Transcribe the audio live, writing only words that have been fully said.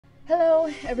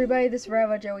Hello everybody, this is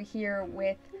Rava Joey here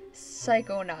with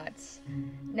Psychonauts.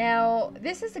 Now,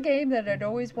 this is a game that I'd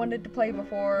always wanted to play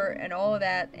before and all of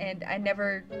that, and I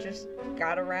never just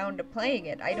got around to playing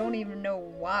it. I don't even know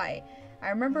why.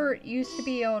 I remember it used to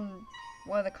be on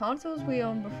one of the consoles we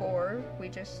owned before, we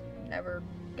just never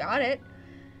got it.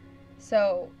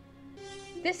 So,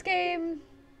 this game,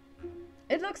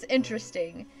 it looks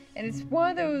interesting, and it's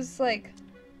one of those, like,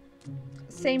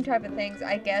 same type of things,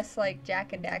 I guess, like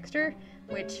Jak and Daxter,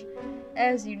 which,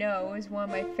 as you know, is one of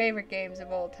my favorite games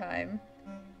of all time,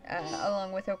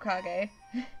 along with Okage,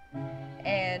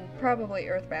 and probably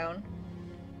Earthbound,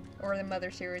 or the Mother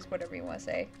series, whatever you want to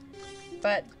say.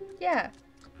 But, yeah,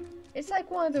 it's like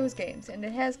one of those games, and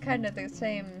it has kind of the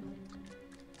same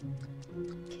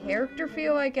character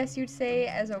feel, I guess you'd say,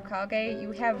 as Okage.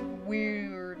 You have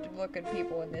weird-looking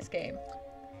people in this game.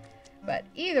 But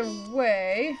either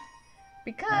way,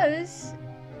 because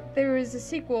there is a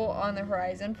sequel on the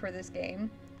horizon for this game,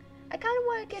 I kind of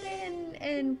want to get in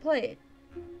and play it.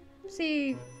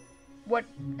 See what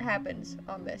happens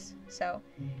on this. So,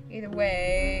 either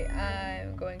way,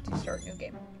 I'm going to start a new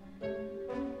game.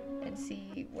 And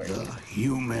see where it goes. The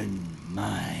human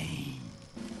mind.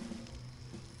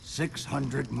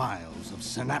 600 miles of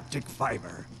synaptic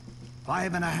fiber.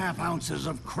 5.5 ounces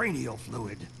of cranial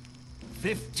fluid.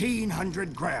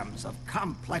 1,500 grams of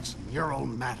complex neural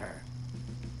matter.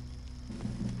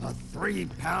 A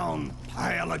 3-pound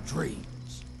pile of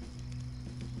dreams.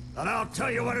 But I'll tell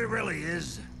you what it really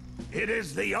is. It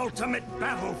is the ultimate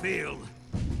battlefield.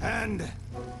 And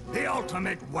the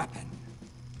ultimate weapon.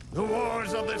 The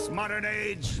wars of this modern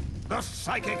age, the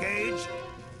psychic age,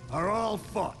 are all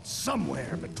fought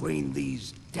somewhere between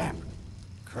these damp,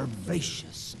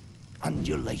 curvaceous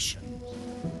undulations.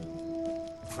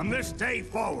 From this day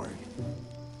forward,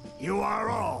 you are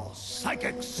all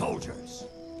psychic soldiers,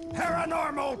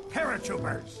 paranormal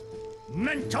paratroopers,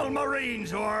 mental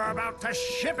marines who are about to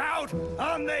ship out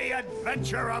on the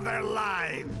adventure of their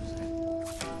lives.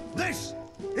 This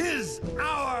is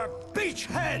our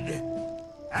beachhead,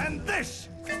 and this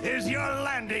is your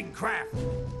landing craft.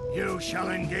 You shall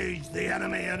engage the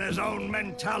enemy in his own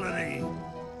mentality.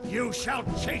 You shall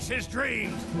chase his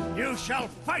dreams. You shall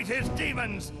fight his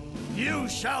demons. You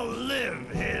shall live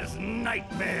his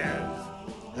nightmares.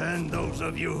 And those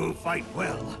of you who fight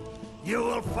well, you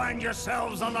will find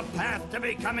yourselves on the path to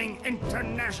becoming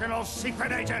international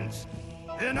secret agents.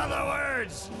 In other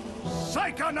words,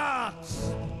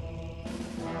 Psychonauts.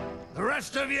 The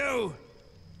rest of you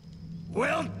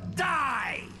will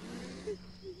die.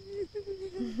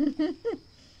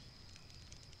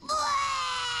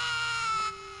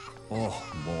 Oh,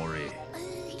 Maury.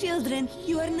 Children,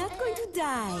 you are not going to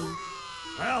die.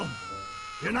 Well,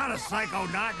 if you're not a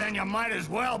psychonaut, then you might as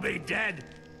well be dead.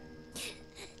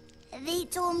 They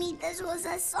told me this was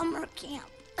a summer camp.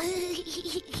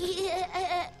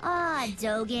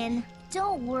 Dogen.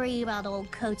 Don't worry about old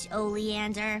Coach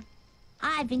Oleander.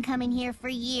 I've been coming here for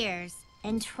years,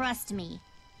 and trust me,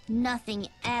 nothing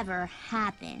ever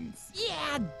happens.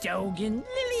 Yeah, Dogen,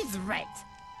 Lily's right.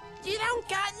 You don't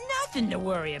got nothing to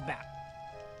worry about.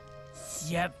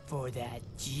 Except for that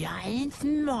giant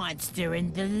monster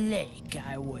in the lake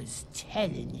I was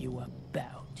telling you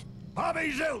about.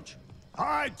 Bobby Zilch!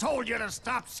 I told you to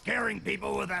stop scaring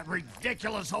people with that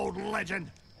ridiculous old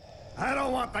legend. I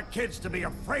don't want the kids to be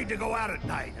afraid to go out at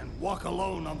night and walk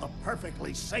alone on the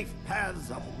perfectly safe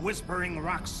paths of Whispering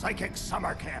Rock Psychic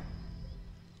Summer Camp.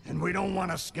 And we don't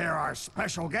want to scare our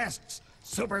special guests,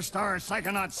 superstar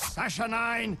psychonauts Sasha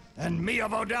 9 and Mia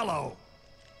Vodello.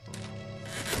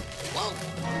 Whoa!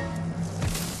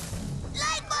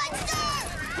 Light monster!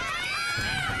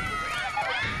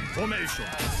 Formation.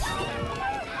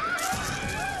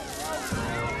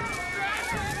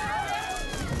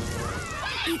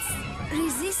 It's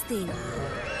resisting.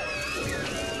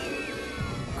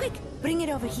 Quick, bring it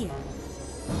over here.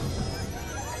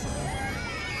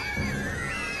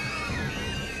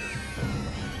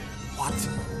 What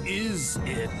is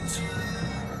it?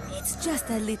 It's just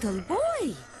a little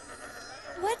boy.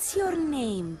 What's your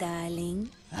name, darling?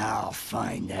 I'll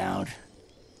find out.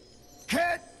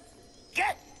 Kid,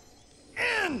 get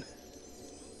in!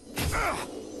 Ugh.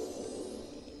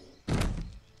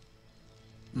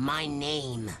 My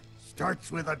name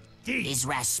Starts with a D. is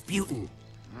Rasputin.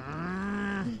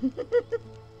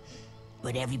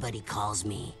 But everybody calls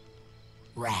me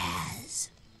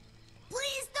Raz.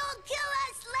 Please don't kill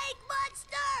us, lake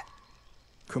monster!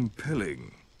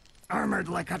 Compelling. Armored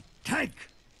like a tank.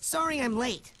 Sorry I'm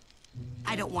late.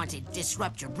 I don't want to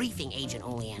disrupt your briefing, Agent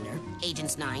Oleander.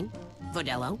 Agents 9,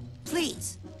 Vodello,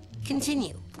 please,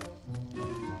 continue.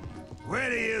 Where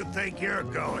do you think you're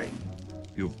going?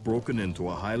 You've broken into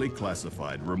a highly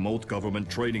classified remote government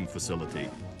training facility.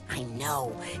 I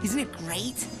know. Isn't it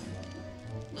great?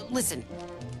 Listen,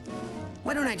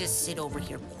 why don't I just sit over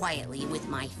here quietly with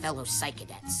my fellow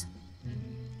Psychonauts?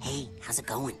 Hey, how's it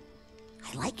going?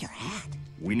 I like your hat.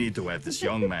 We need to have this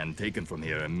young man taken from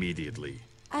here immediately.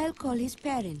 I'll call his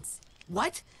parents.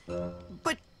 What?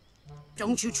 But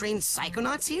don't you train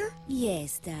Psychonauts here?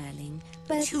 Yes, darling,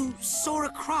 but... To soar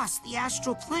across the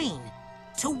astral plane.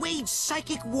 To wage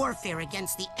psychic warfare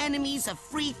against the enemies of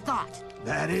free thought.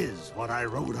 That is what I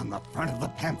wrote on the front of the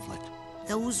pamphlet.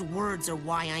 Those words are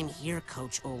why I'm here,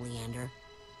 Coach Oleander.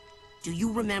 Do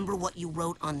you remember what you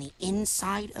wrote on the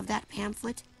inside of that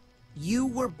pamphlet? You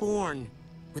were born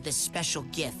with a special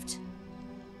gift.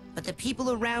 But the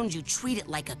people around you treat it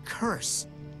like a curse.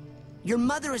 Your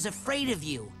mother is afraid of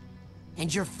you.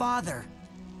 And your father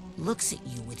looks at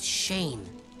you with shame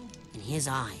in his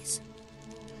eyes.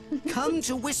 Come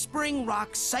to Whispering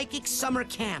Rock Psychic Summer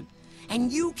Camp,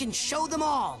 and you can show them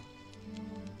all.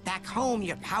 Back home,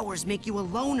 your powers make you a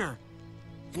loner,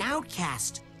 an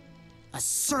outcast, a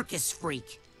circus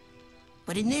freak.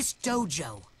 But in this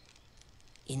dojo,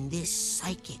 in this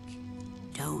psychic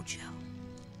dojo,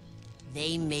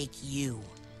 they make you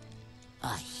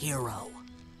a hero.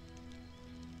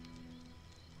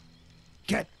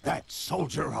 Get that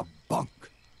soldier a bunk.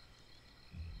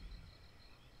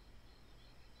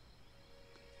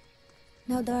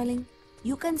 Now, darling,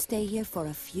 you can stay here for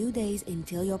a few days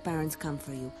until your parents come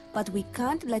for you, but we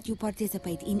can't let you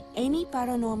participate in any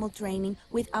paranormal training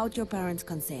without your parents'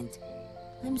 consent.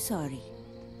 I'm sorry.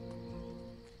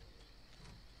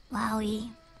 Wowie.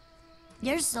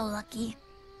 You're so lucky.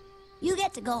 You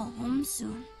get to go home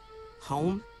soon.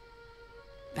 Home?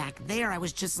 Back there, I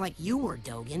was just like you were,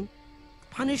 Dogen.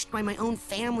 Punished by my own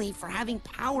family for having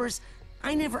powers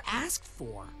I never asked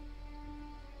for.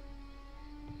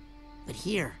 But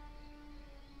here,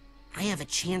 I have a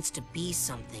chance to be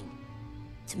something.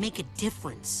 To make a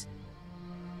difference.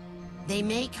 They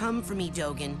may come for me,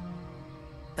 Dogen.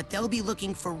 But they'll be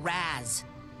looking for Raz,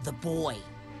 the boy.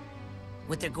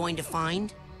 What they're going to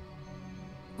find,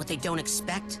 what they don't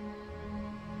expect,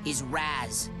 is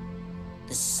Raz,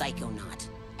 the Psychonaut.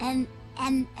 And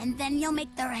then you'll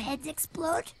make their heads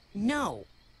explode? No.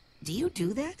 Do you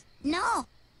do that? No.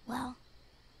 Well,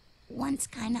 once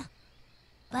kinda.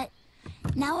 But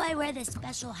now I wear this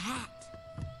special hat.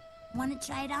 Wanna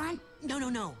try it on?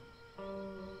 No.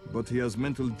 But he has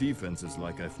mental defenses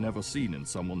like I've never seen in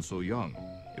someone so young.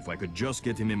 If I could just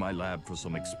get him in my lab for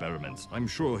some experiments, I'm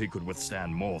sure he could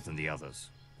withstand more than the others.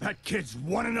 That kid's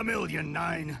 1 in a million,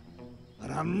 Nine. But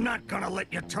I'm not gonna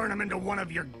let you turn him into one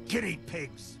of your guinea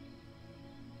pigs.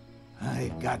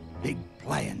 I've got big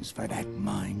plans for that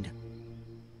mind.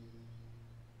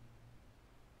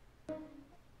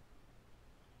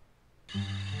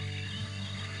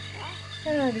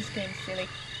 Oh, this game's silly.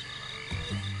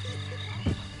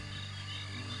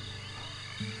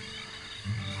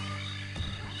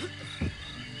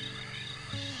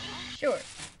 Sure.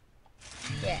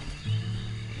 Yeah.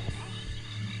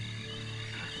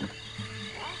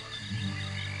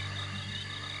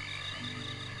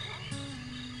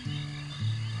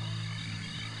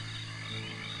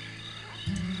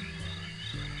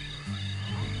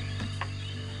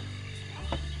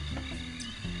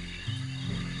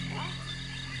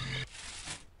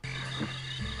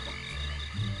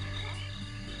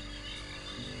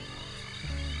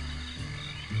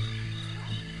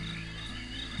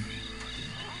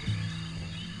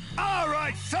 All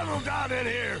right, settle down in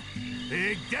here.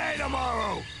 Big day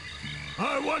tomorrow.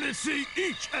 I want to see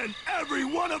each and every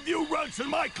one of you runts in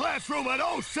my classroom at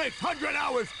 0600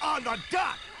 hours on the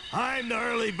dot. I'm the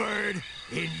early bird,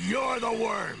 and you're the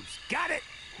worms. Got it?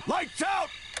 Lights out!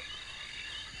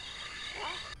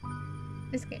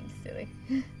 This game's silly.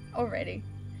 Already.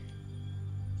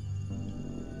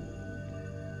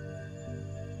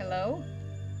 Hello?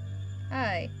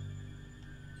 Hi.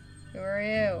 Who are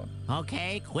you?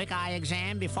 Okay, quick eye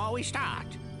exam before we start.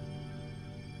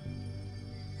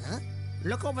 Huh?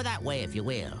 Look over that way, if you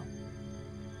will.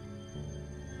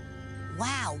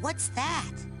 Wow, what's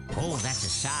that? Oh, that's a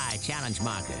Psi challenge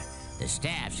marker. The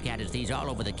staff scatters these all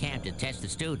over the camp to test the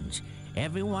students.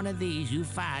 Every one of these you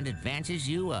find advances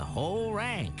you a whole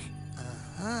rank.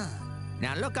 Uh-huh.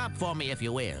 Now look up for me, if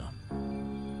you will.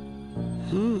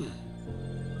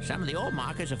 Some of the old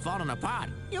markers have fallen apart.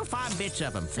 You'll find bits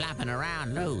of them flapping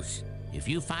around loose. If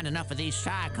you find enough of these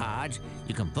Psi cards,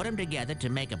 you can put them together to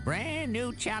make a brand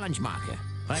new challenge marker.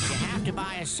 But you have to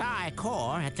buy a Psi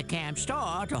core at the camp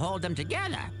store to hold them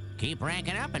together. Keep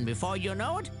ranking up, and before you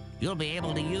know it, You'll be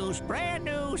able to use brand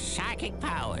new psychic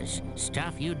powers.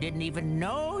 Stuff you didn't even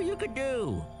know you could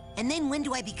do. And then when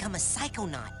do I become a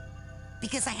psychonaut?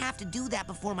 Because I have to do that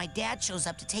before my dad shows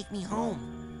up to take me home.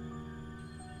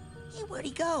 Hey, where'd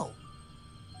he go?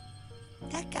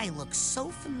 That guy looks so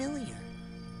familiar.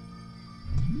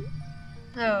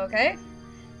 Okay.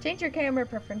 Change your camera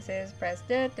preferences. Press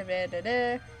da da da da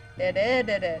da da da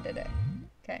da da da da.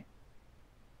 Okay.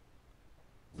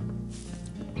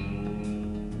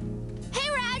 Hey,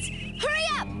 Raz! Hurry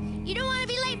up! You don't want to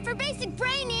be late for basic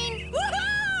braining!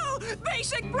 Woohoo!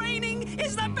 Basic braining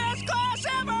is the best class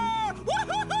ever!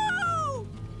 Woohoo!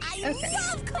 I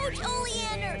love Coach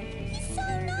Oleander! He's so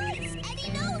nice, and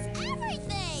he knows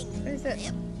everything! What is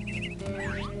it?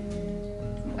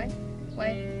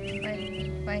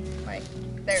 Why?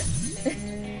 There.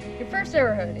 Your first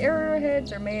arrowhead.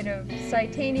 Arrowheads are made of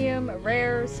titanium, a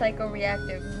rare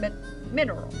psychoreactive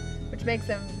mineral, which makes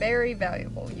them very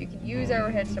valuable. You can use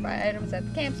arrowheads to buy items at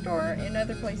the camp store and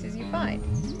other places you find.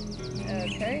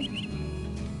 Okay.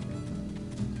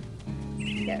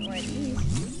 Got one of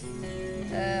these.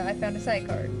 I found a sight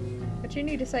card. But you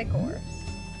need a sight core.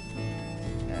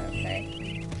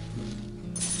 Okay.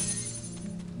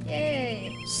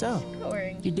 Yay! So,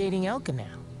 Scoring. you're dating Elka now.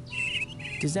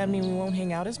 Does that mean we won't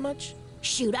hang out as much?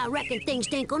 Shoot, I reckon things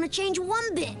ain't gonna change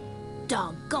one bit.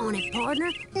 Doggone it,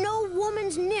 partner. No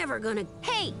woman's never gonna...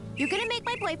 Hey, you're gonna make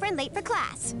my boyfriend late for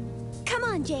class. Come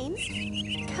on, James.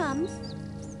 Come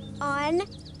on.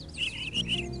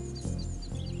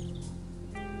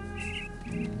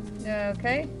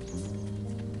 Okay.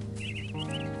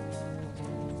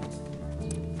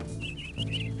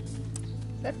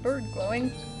 Is that bird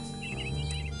glowing?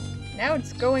 Now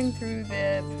it's going through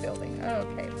the building.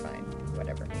 Okay, fine.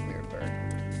 Whatever. Weird bird.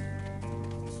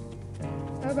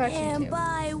 How about you And two?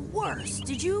 by worst,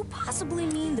 did you possibly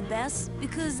mean the best?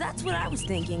 Because that's what I was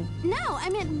thinking. No, I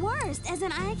meant worst, as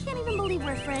in I can't even believe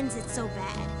we're friends. It's so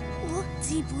bad. Look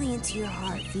deeply into your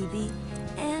heart, Phoebe.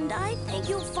 And I think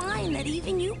you'll find that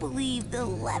even you believe the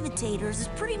Levitators is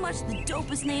pretty much the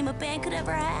dopest name a band could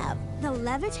ever have. The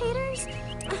Levitators?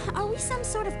 Are we some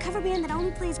sort of cover band that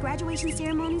only plays graduation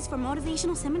ceremonies for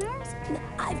motivational seminars?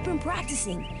 I've been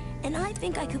practicing, and I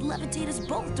think I could levitate us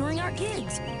both during our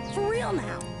gigs. For real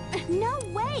now. No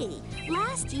way!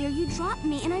 Last year you dropped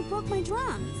me and I broke my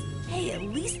drums. Hey, at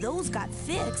least those got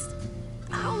fixed.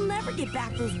 I'll never get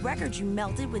back those records you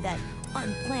melted with that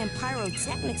unplanned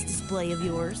pyrotechnics display of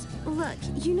yours. Look,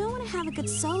 you know when I have a good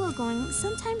solo going,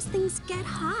 sometimes things get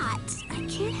hot. I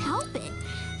can't help it.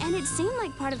 And it seemed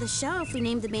like part of the show if we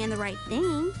named the band the right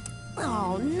thing.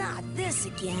 Oh, not this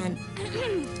again.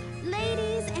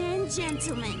 Ladies and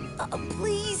gentlemen,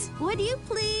 Please? would you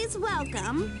please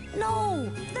welcome No.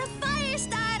 the Fire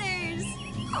Starters?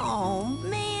 Oh,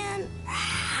 man.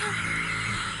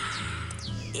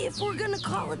 If we're gonna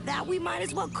call it that, we might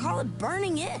as well call it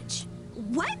Burning Itch.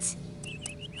 What?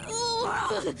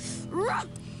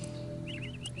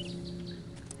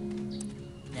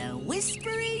 The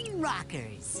Whispering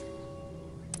Rockers.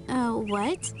 Oh,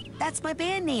 what? That's my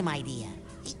band name idea.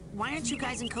 Hey, why aren't you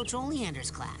guys in Coach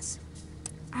Oleander's class?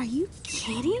 Are you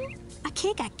kidding? A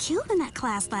kid got killed in that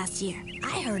class last year.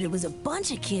 I heard it was a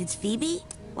bunch of kids, Phoebe.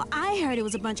 Well, I heard it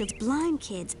was a bunch of blind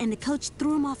kids and the coach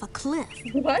threw them off a cliff.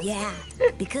 What? Yeah,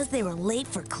 because they were late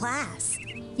for class.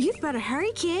 You'd better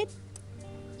hurry, kid.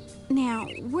 Now,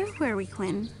 where were we,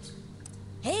 Quinn?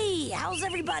 Hey, how's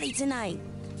everybody tonight?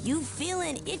 You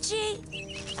feeling itchy?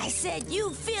 I said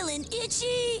you feeling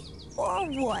itchy? Or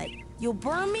what? You'll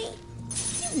burn me?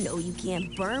 You know you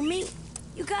can't burn me.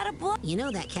 You gotta blow. You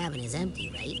know that cabin is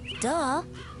empty, right? Duh.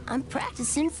 I'm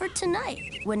practicing for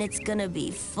tonight, when it's gonna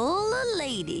be full of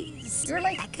ladies. You're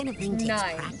like That kind of thing takes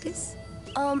 9. practice.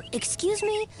 Excuse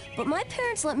me, but my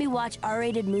parents let me watch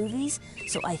R-rated movies,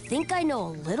 so I think I know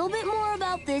a little bit more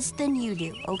about this than you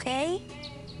do, okay?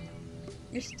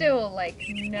 You're still like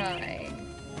 9.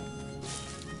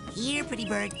 Here, pretty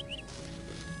bird.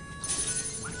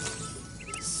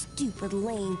 Stupid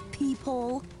lame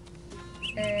peephole.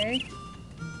 Okay.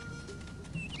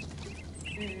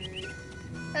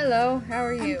 Hello, how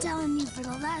are you? I'm telling you for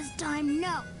the last time,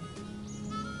 no.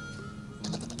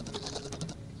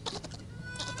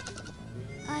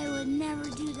 I would never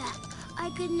do that. I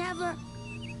could never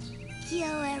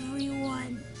kill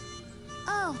everyone.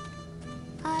 Oh,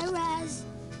 hi, Raz.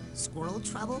 Squirrel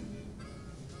trouble?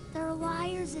 They're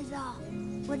liars is all.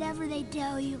 Whatever they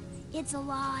tell you, it's a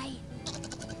lie.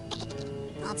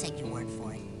 I'll take your word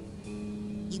for it.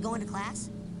 You going to class?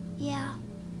 Yeah,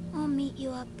 I'll meet you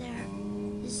up there.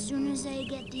 As soon as I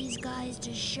get these guys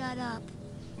to shut up.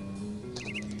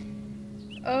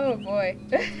 Oh boy.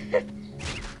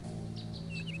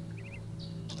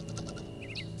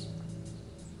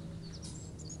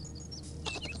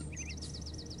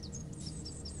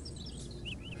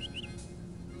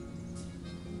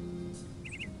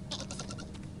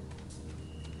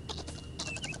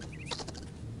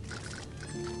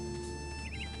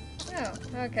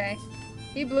 Okay.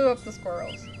 He blew up the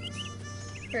squirrels.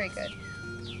 Very good.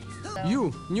 So.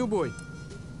 You, new boy.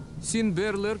 Seen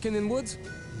bear lurking in woods?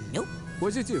 Nope.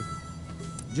 Positive.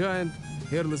 Giant,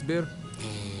 hairless bear?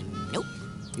 Nope.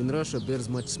 In Russia, bears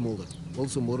much smaller.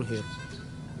 Also more hair.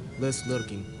 Less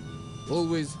lurking.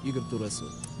 Always eager to wrestle.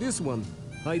 This one,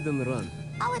 hide and run.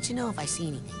 I'll let you know if I see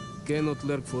anything. Cannot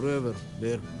lurk forever,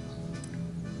 bear.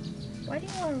 Why do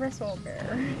you want to wrestle a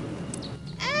bear?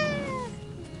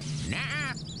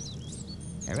 Nah.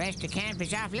 The rest of camp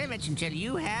is off limits until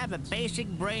you have a basic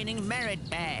braining merit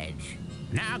badge.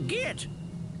 Now get!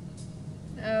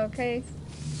 Okay.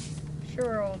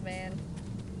 Sure, old man.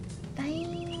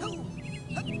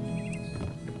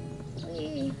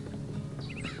 Whee.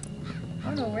 I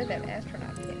don't know where that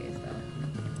astronaut kit is, though.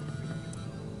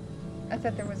 I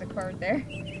thought there was a card there.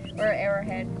 Or an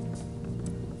arrowhead.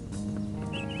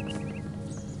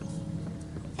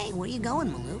 Hey, where you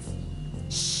going, Maloof?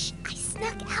 Shh! I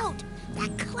snuck out.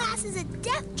 That class is a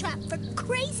death trap for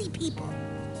crazy people.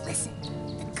 Listen,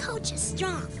 the coach is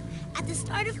strong. At the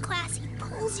start of class, he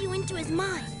pulls you into his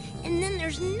mind, and then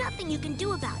there's nothing you can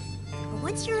do about it. But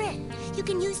once you're in, you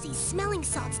can use these smelling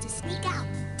salts to sneak out.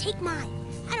 Take mine.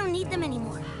 I don't need them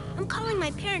anymore. I'm calling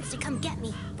my parents to come get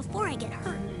me before I get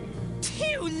hurt.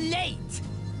 Too late!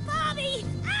 Bobby!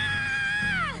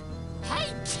 Ah!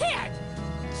 Hey, kid!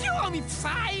 You owe me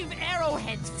 5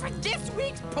 arrowheads for this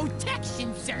week's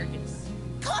protection service.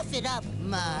 Cough it up,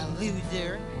 my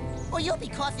loser, or you'll be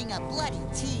coughing up bloody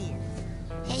tears.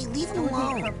 Hey, leave him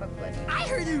alone. I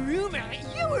heard a rumor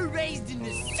you were raised in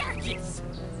the circus.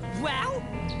 Well,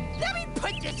 let me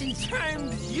put this in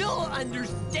terms you'll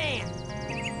understand.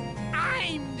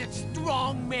 I'm the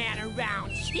strong man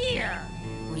around here.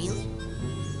 Really?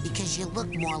 Because you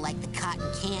look more like the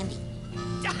cotton candy.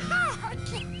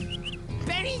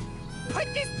 Benny, put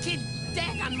this kid's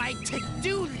death on my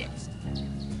to-do list.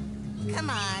 Come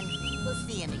on, we'll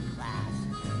see him in class.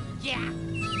 Yeah,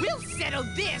 we'll settle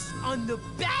this on the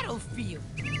battlefield.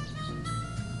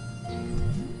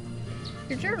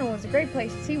 Your journal is a great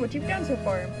place to see what you've done so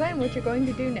far and plan what you're going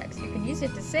to do next. You can use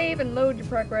it to save and load your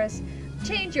progress,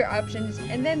 change your options,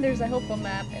 and then there's a helpful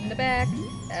map in the back.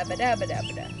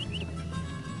 Abba-dabba-dabba-da.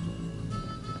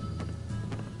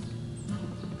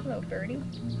 Hello, birdie.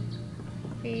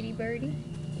 Beady birdie.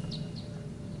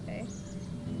 Okay.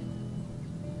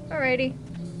 Alrighty.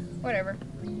 Whatever.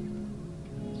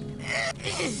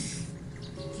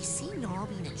 You seem to all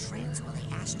be in a trance while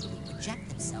they astrally project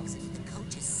themselves into the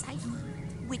coach's psyche,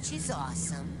 which is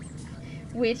awesome.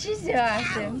 Which is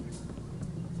awesome.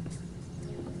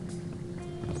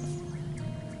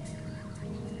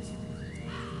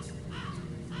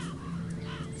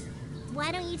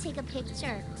 Why don't you take a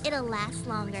picture? It'll last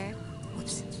longer.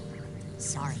 Whoops.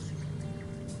 Sorry.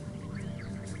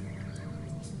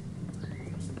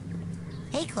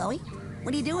 Hey, Chloe.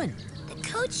 What are you doing? The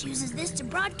coach uses this to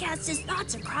broadcast his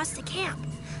thoughts across the camp.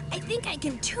 I think I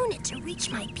can tune it to reach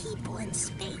my people in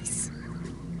space.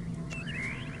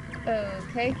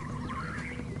 Okay.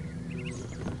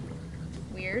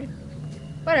 Weird.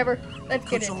 Whatever. Let's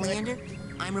Coach get into Oleander, it.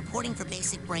 I'm reporting for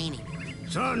basic braining.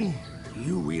 Son,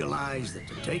 you realize that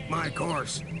to take my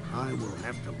course, I will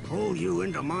have to pull you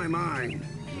into my mind.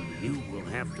 You will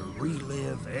have to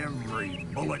relive every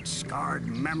bullet-scarred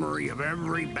memory of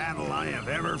every battle I have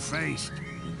ever faced.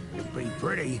 It'd be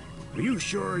pretty. Are you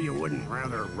sure you wouldn't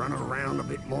rather run around a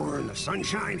bit more in the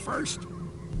sunshine first?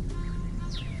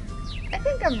 I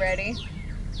think I'm ready.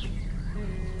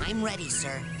 I'm ready,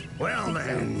 sir. Well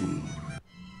then...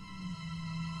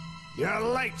 You're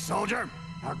late, soldier.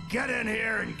 Now get in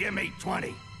here and give me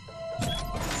 20.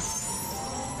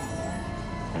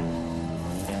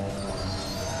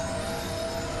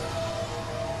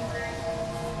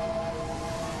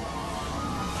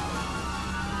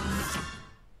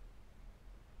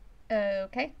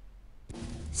 Okay.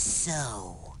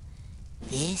 So,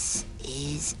 this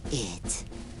is it.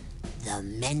 The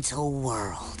mental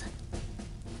world.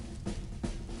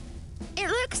 It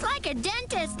looks like a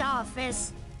dentist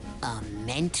office. A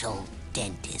mental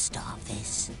dentist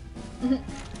office.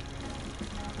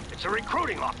 It's a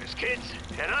recruiting office, kids,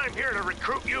 and I'm here to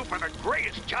recruit you for the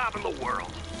greatest job in the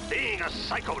world, being a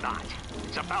psychonaut.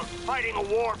 It's about fighting a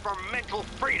war for mental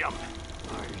freedom.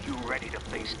 Are you ready to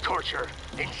face torture,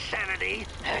 insanity,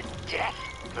 and death?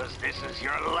 Because this is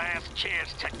your last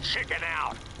chance to chicken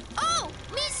out. Oh,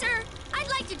 me, sir. I'd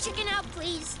like to chicken out,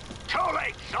 please. Too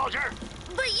late, soldier.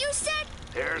 But you said...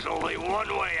 There's only one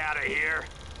way out of here.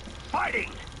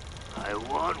 Fighting. I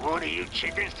want one of you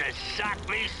chickens to sock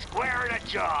me square in the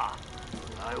jaw.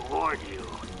 I warn you,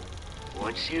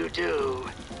 once you do,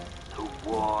 the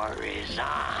war is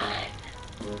on.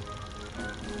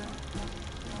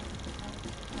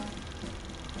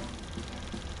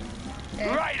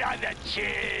 Okay. Right on the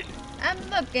chin. I'm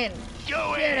looking. Do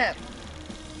Shut it. up.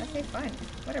 Okay, fine.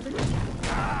 Whatever.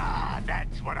 Ah,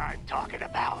 that's what I'm talking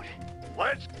about.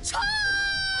 Let's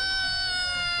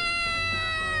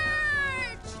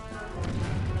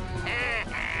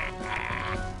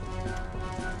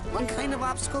What kind of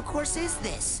obstacle course is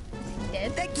this?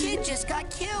 Dead? That kid just got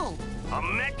killed. a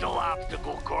mental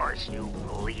obstacle course, you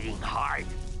bleeding heart.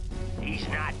 He's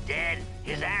not dead.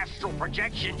 His astral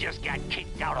projection just got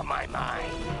kicked out of my mind.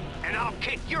 And I'll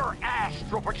kick your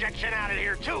astral projection out of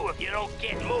here too if you don't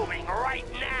get moving right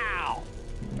now.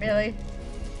 Really?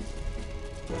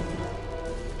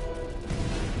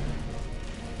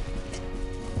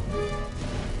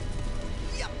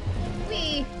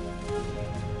 Whee!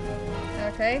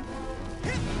 Okay.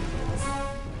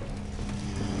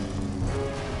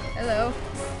 Hello.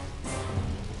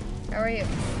 How are you?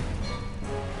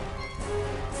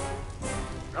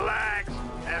 Relax.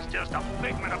 That's just a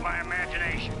figment of my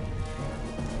imagination.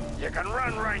 You can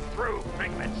run right through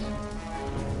figments.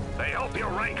 They help you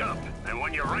rank up, and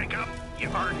when you rank up, you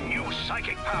earn new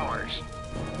psychic powers.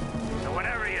 So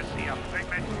whenever you see a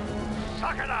figment,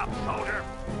 suck it up, soldier.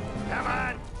 Come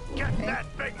on, get that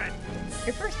figment.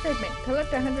 Your first figment.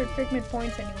 Collect 100 figment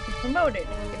points and you will be promoted.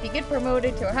 If you get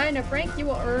promoted to a high enough rank, you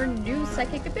will earn new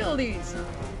psychic abilities.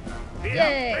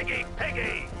 Yeah, piggy,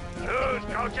 piggy. Who's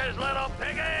Coach's little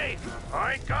piggy?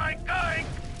 Oink, oink, oink.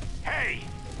 Hey,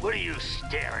 what are you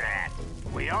staring at?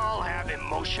 We all have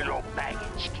emotional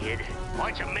baggage, kid.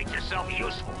 Why don't you make yourself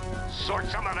useful? Sort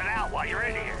some of it out while you're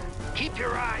in here. Keep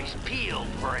your eyes peeled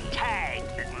for a tag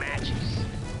that matches.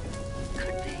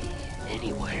 Could be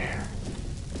anywhere.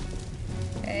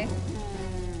 Okay.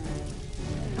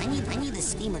 I need the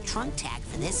steamer trunk tag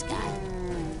for this guy.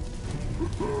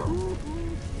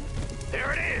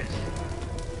 There it is.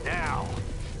 Now,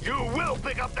 you will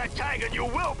pick up that tag and you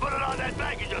will put it on that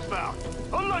bag you just found.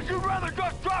 Unless you'd rather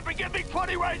just drop and give me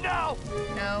 20 right now.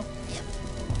 No.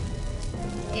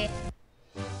 Yeah.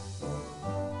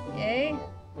 Yay.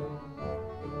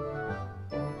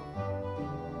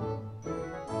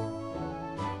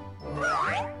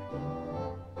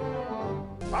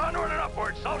 Onward and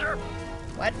upward, soldier.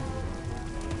 What?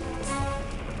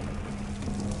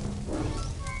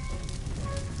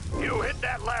 You hit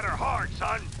that ladder hard,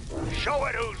 son. Show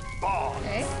it who's boss.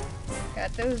 Okay.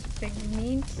 Got those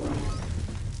pigments.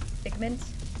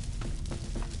 Pigments?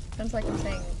 Sounds like I'm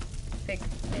saying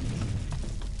pigments.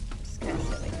 It's kind of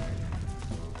silly.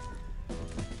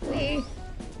 Whee!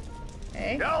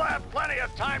 Okay. You'll have plenty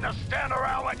of time to stand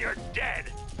around when you're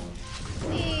dead.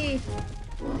 Whee!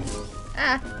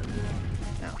 Ah!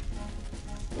 No.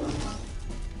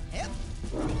 Yep.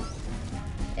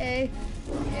 Okay.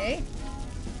 Okay.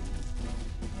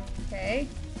 Okay.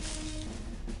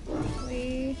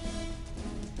 Whee!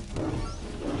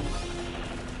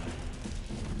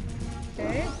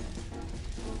 Okay.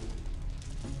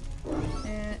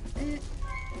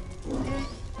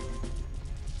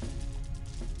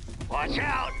 Watch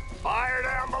out! Fire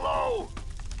down below!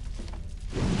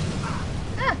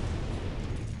 Ah!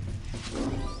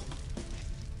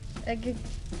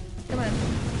 Come on.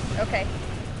 Okay.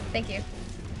 Thank you.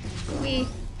 Wee.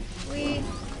 Wee.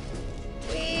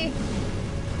 Wee.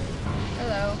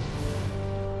 Hello.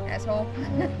 Asshole.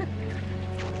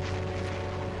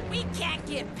 We can't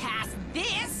get past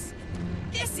this!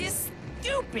 This is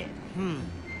stupid!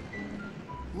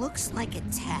 Looks like a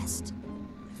test.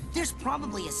 There's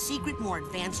probably a secret, more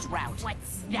advanced route.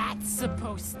 What's that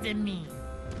supposed to mean?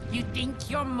 You think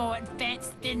you're more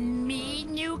advanced than me,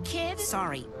 new kid?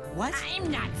 Sorry, what?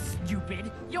 I'm not stupid.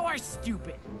 You're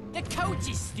stupid. The coach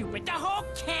is stupid. The whole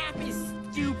camp is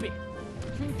stupid.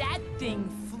 That thing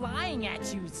flying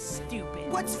at you is stupid.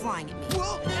 What's flying at me?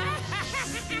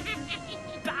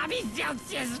 Bobby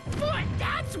Zeltz's foot,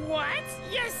 that's what!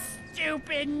 You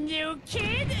stupid new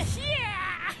kid!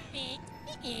 Yeah!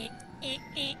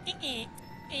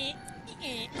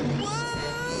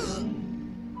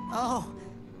 Oh.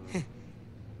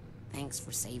 Thanks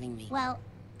for saving me. Well,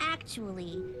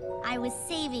 actually, I was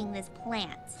saving this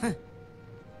plant.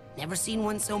 Never seen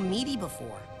one so meaty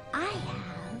before. I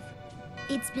have.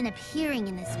 It's been appearing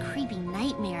in this creepy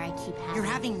nightmare I keep having. You're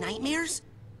having nightmares?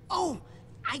 Oh,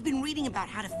 I've been reading about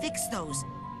how to fix those.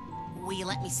 Will you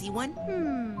let me see one?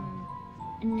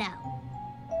 No.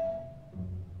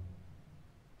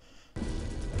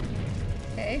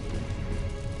 Okay.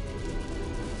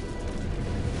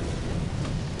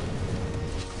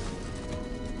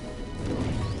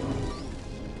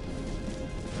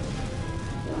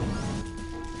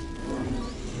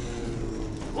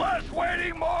 Less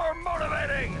waiting, more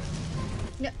motivating!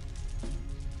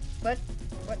 What?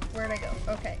 Where'd I go?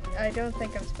 Okay, I don't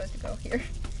think I'm supposed to go here.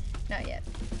 Not yet.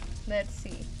 Let's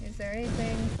see. Is there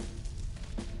anything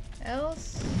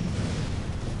else?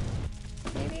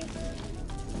 Maybe?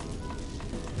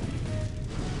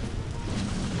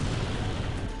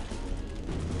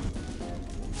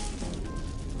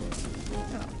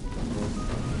 Oh.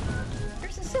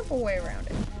 There's a simple way around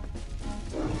it.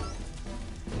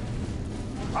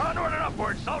 Onward and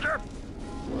upward, soldier!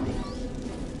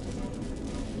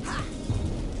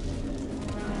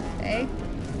 Okay.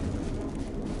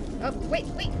 Oh, wait.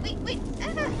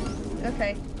 Ah!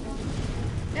 Okay.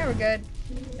 Now we're good.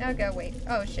 Now I gotta wait.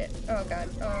 Oh, shit. Oh, God.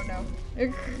 Oh, no.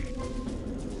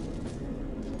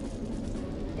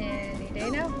 Any day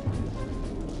now?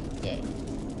 Yay.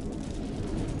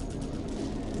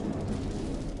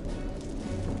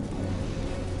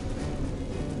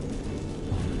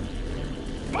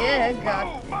 Yeah,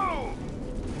 God. Move!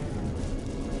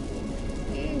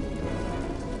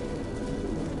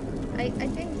 I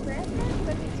didn't grab that,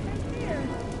 but it's right there.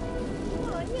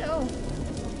 Come on, you know.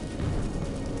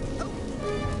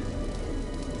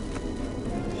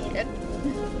 Shit.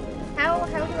 How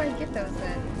do I get those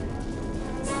then?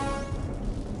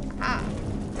 Ah.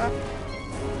 Fuck.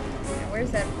 Now,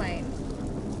 where's that plane?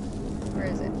 Where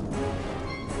is it?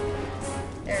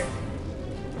 There it is.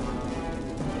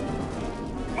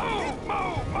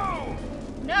 Move!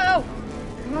 No!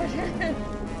 God.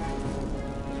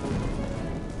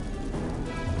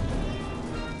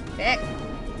 Heck.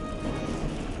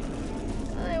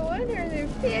 I wonder if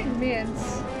they're pigments.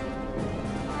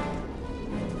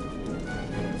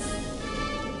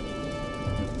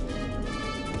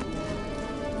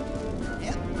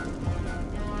 Yep.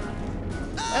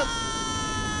 Oh.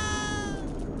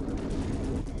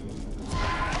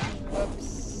 Whoops.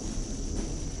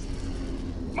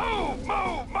 Move!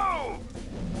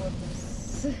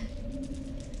 Whoops.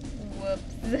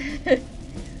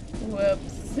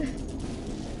 Whoops.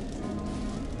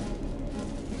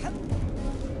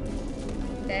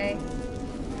 Okay.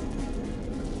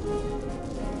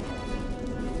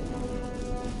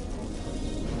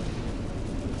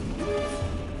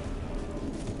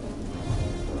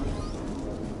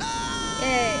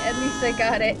 Yay, at least I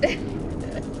got it.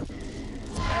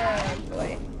 Oh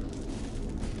boy.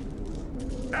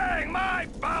 Dang, my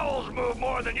bowels move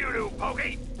more than you do,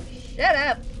 Pokey! Shut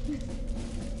up!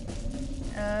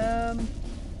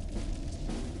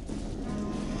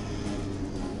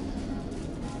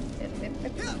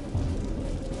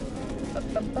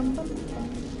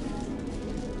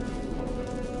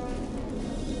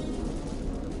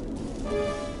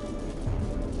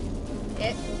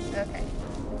 Okay.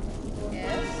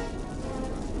 Yes.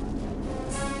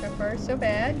 So far, so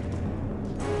bad.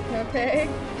 Okay.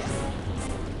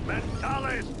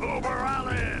 Mentalis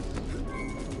uberalis!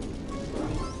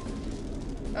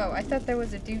 Oh, I thought there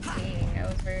was a dude peeing. I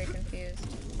was very confused.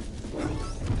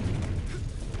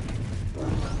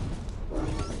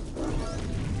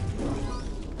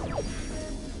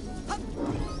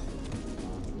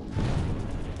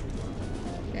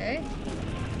 Okay.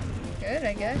 Good,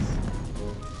 I guess.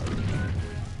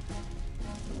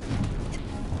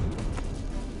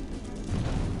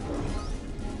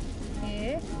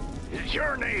 Yeah. Is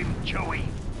your name Joey?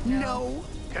 No.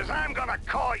 Cause I'm gonna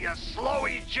call you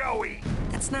Slowy Joey.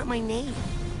 That's not my name.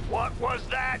 What was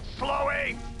that,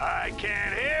 Slowy? I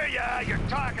can't hear ya. You're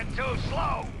talking too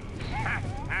slow.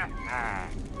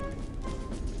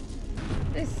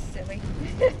 This is silly.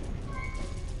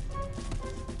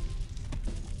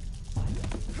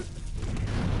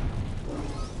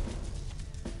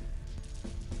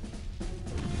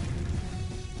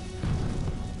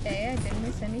 Okay, I didn't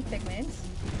miss any pigments.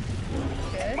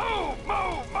 Good. Move!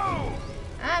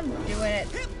 I'm doing it.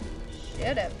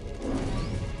 Shut up.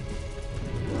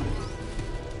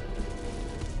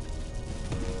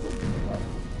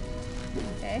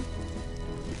 Okay.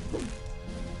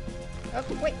 Oh,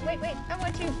 wait. I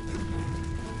want you.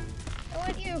 I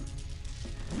want you.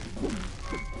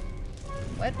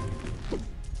 What?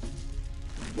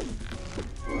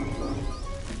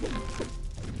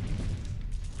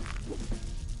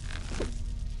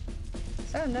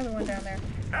 Saw another one down there.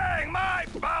 Dang, my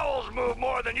bowels move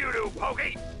more than you do,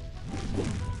 Pokey!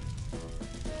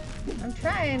 I'm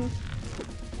trying.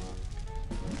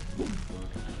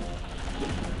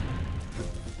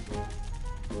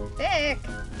 Dick!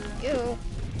 You!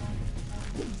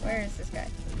 Where is this guy?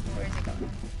 Where is he going?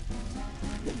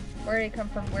 Where did he come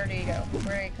from? Where did he go?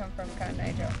 Where did he come from, Cotton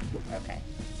Eye Joe? Okay.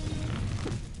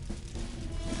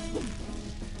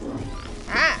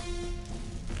 Ah!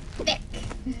 Dick!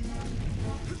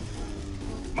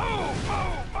 Move!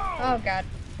 Oh god.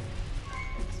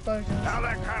 explosions. Now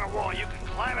that kind of wall, you can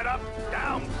climb it up,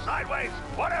 down, sideways,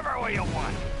 whatever way you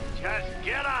want. Just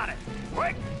get on it,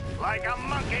 quick, like a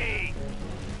monkey.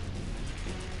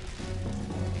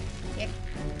 Yeah.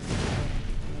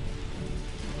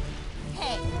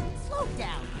 Hey, slow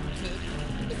down, kid.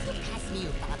 If you pass me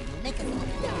your Bobby, you'll make us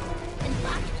look down, and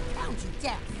Bobby will pound you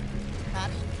down.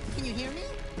 Bobby, can you hear me?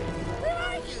 Where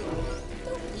are you?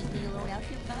 Don't leave me alone out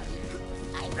here, Bobby.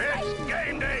 It's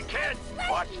game day, kid.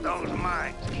 Watch those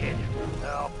mines, kid.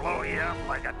 They'll blow you up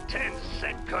like a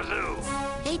 10-cent kazoo.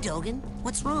 Hey, Dogen,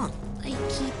 what's wrong? I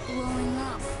keep blowing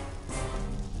up.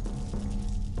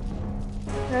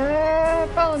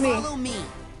 Follow me. Follow me.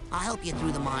 I'll help you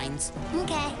through the mines.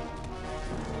 Okay.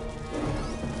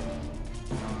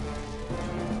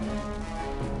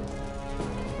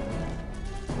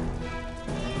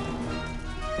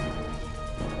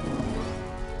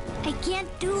 I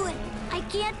can't do it. I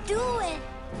can't do it.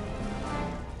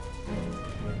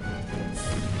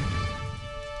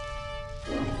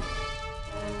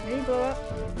 Did he blow up?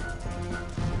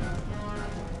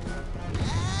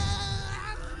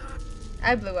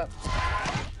 I blew up.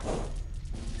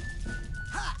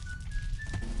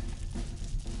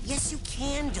 Yes, you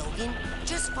can, Dogen.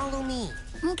 Just follow me.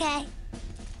 Okay.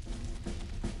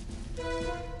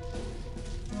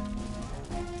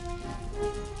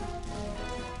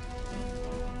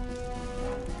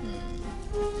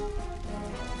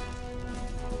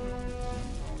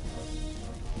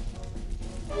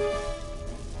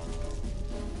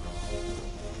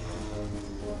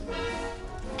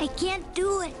 I can't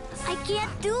do it. I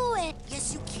can't do it.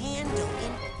 Yes, you can,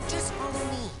 Dogen. Just follow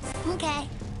me. Okay.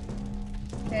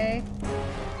 Okay.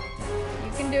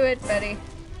 You can do it, buddy.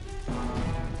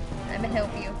 I'ma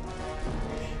help you.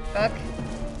 Fuck.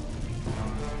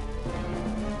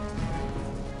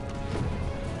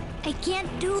 I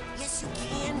can't do it. Yes, you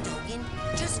can, Dogen.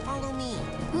 Just follow me.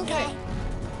 Okay.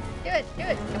 Do it, do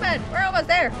it. Come on, we're almost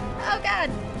there. Oh god.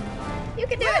 You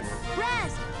can do it.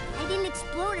 Raz, I didn't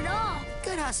explode at all.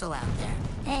 Good hustle out there.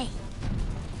 Hey.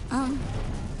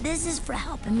 This is for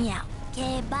helping me out.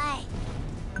 Okay, bye.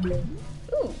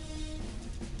 Ooh.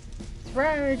 Raw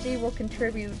energy will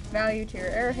contribute value to your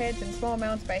arrowheads in small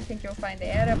amounts, but I think you'll find they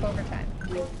add up over time.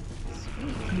 Sweet.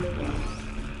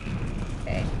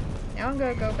 Okay. Now I'm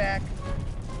gonna go back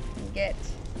and get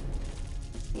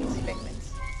these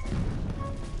figments.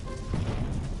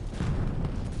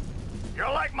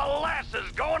 You're like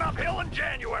molasses going uphill in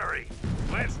January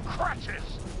with crutches.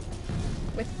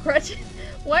 With crutches?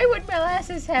 Why would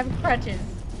molasses have crutches?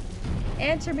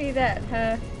 Answer me that,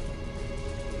 huh?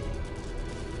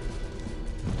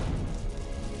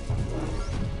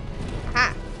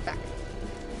 Ha! Fuck.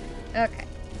 Okay.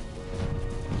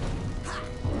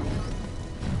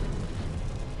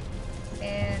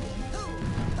 And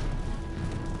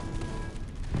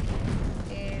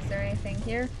is there anything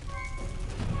here?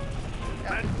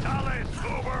 Oh. Mentales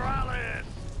uberalis.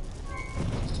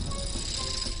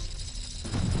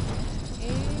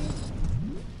 Okay.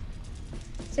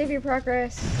 Save your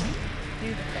progress. Do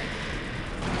the thing.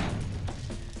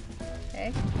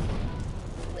 Okay.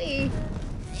 Lee.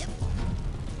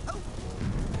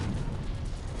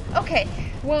 Okay,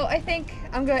 well, I think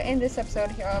I'm gonna end this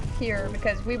episode off here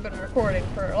because we've been recording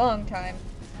for a long time.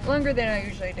 Longer than I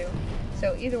usually do.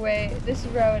 So either way, this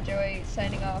is Rawa Joey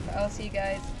signing off. I'll see you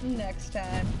guys next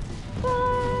time.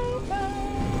 Bye bye.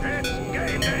 It's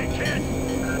game day, kid.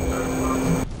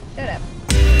 Shut up.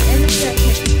 And this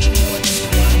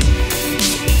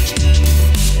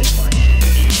one.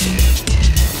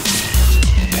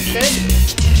 That's good.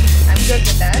 I'm good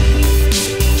with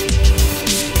that.